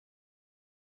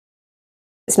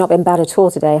It's not been bad at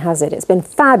all today, has it? It's been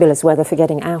fabulous weather for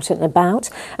getting out and about,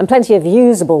 and plenty of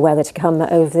usable weather to come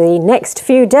over the next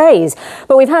few days.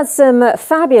 But we've had some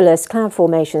fabulous cloud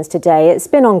formations today. It's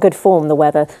been on good form, the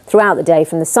weather, throughout the day,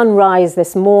 from the sunrise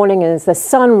this morning as the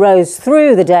sun rose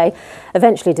through the day,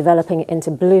 eventually developing into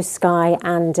blue sky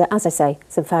and, as I say,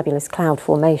 some fabulous cloud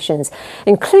formations,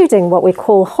 including what we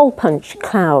call hole punch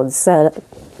clouds.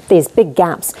 These big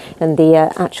gaps in the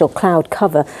actual cloud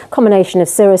cover, combination of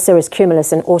cirrus, cirrus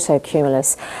cumulus and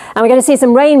autocumulus. And we're going to see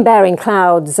some rain-bearing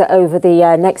clouds over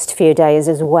the next few days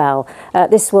as well.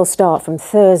 This will start from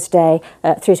Thursday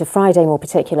through to Friday more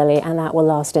particularly, and that will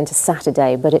last into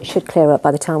Saturday, but it should clear up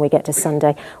by the time we get to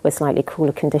Sunday with slightly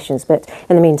cooler conditions. But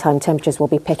in the meantime, temperatures will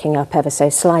be picking up ever so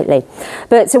slightly.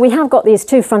 But so we have got these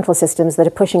two frontal systems that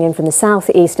are pushing in from the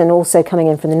southeast and also coming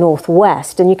in from the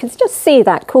northwest, and you can just see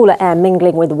that cooler air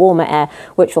mingling with the warmer air,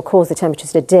 which will cause the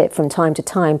temperatures to dip from time to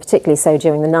time, particularly so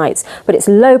during the nights. But it's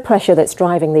low pressure that's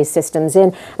driving these systems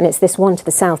in, and it's this one to the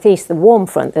southeast, the warm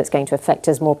front, that's going to affect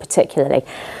us more particularly.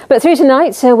 But through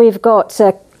tonight, we've got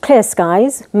clear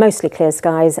skies, mostly clear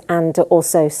skies, and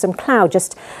also some cloud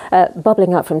just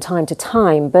bubbling up from time to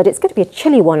time. But it's going to be a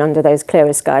chilly one under those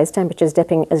clearer skies, temperatures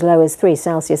dipping as low as 3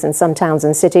 Celsius in some towns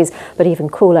and cities, but even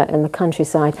cooler in the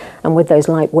countryside. And with those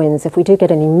light winds, if we do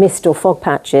get any mist or fog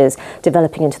patches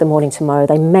developing into the morning tomorrow,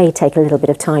 they may take a little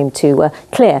bit of time to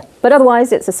clear. But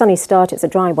otherwise, it's a sunny start, it's a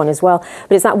dry one as well.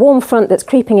 But it's that warm front that's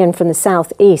creeping in from the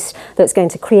southeast that's going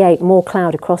to create more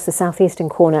cloud across the southeastern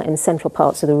corner in central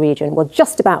parts of the region. We'll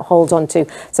just about hold on to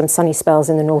some sunny spells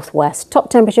in the northwest. Top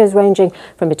temperatures ranging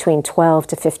from between 12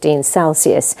 to 15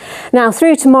 Celsius. Now,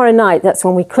 through tomorrow night, that's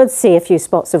when we could see a few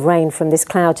spots of rain from this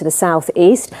cloud to the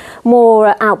southeast.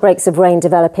 More outbreaks of rain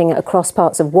developing across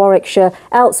parts of Warwickshire.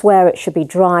 Elsewhere, it should be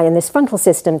dry, and this frontal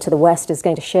system to the west is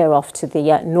going to shear off to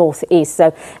the northeast.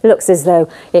 So it looks as though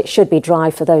it should be dry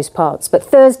for those parts. But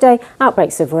Thursday,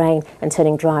 outbreaks of rain and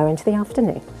turning drier into the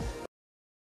afternoon.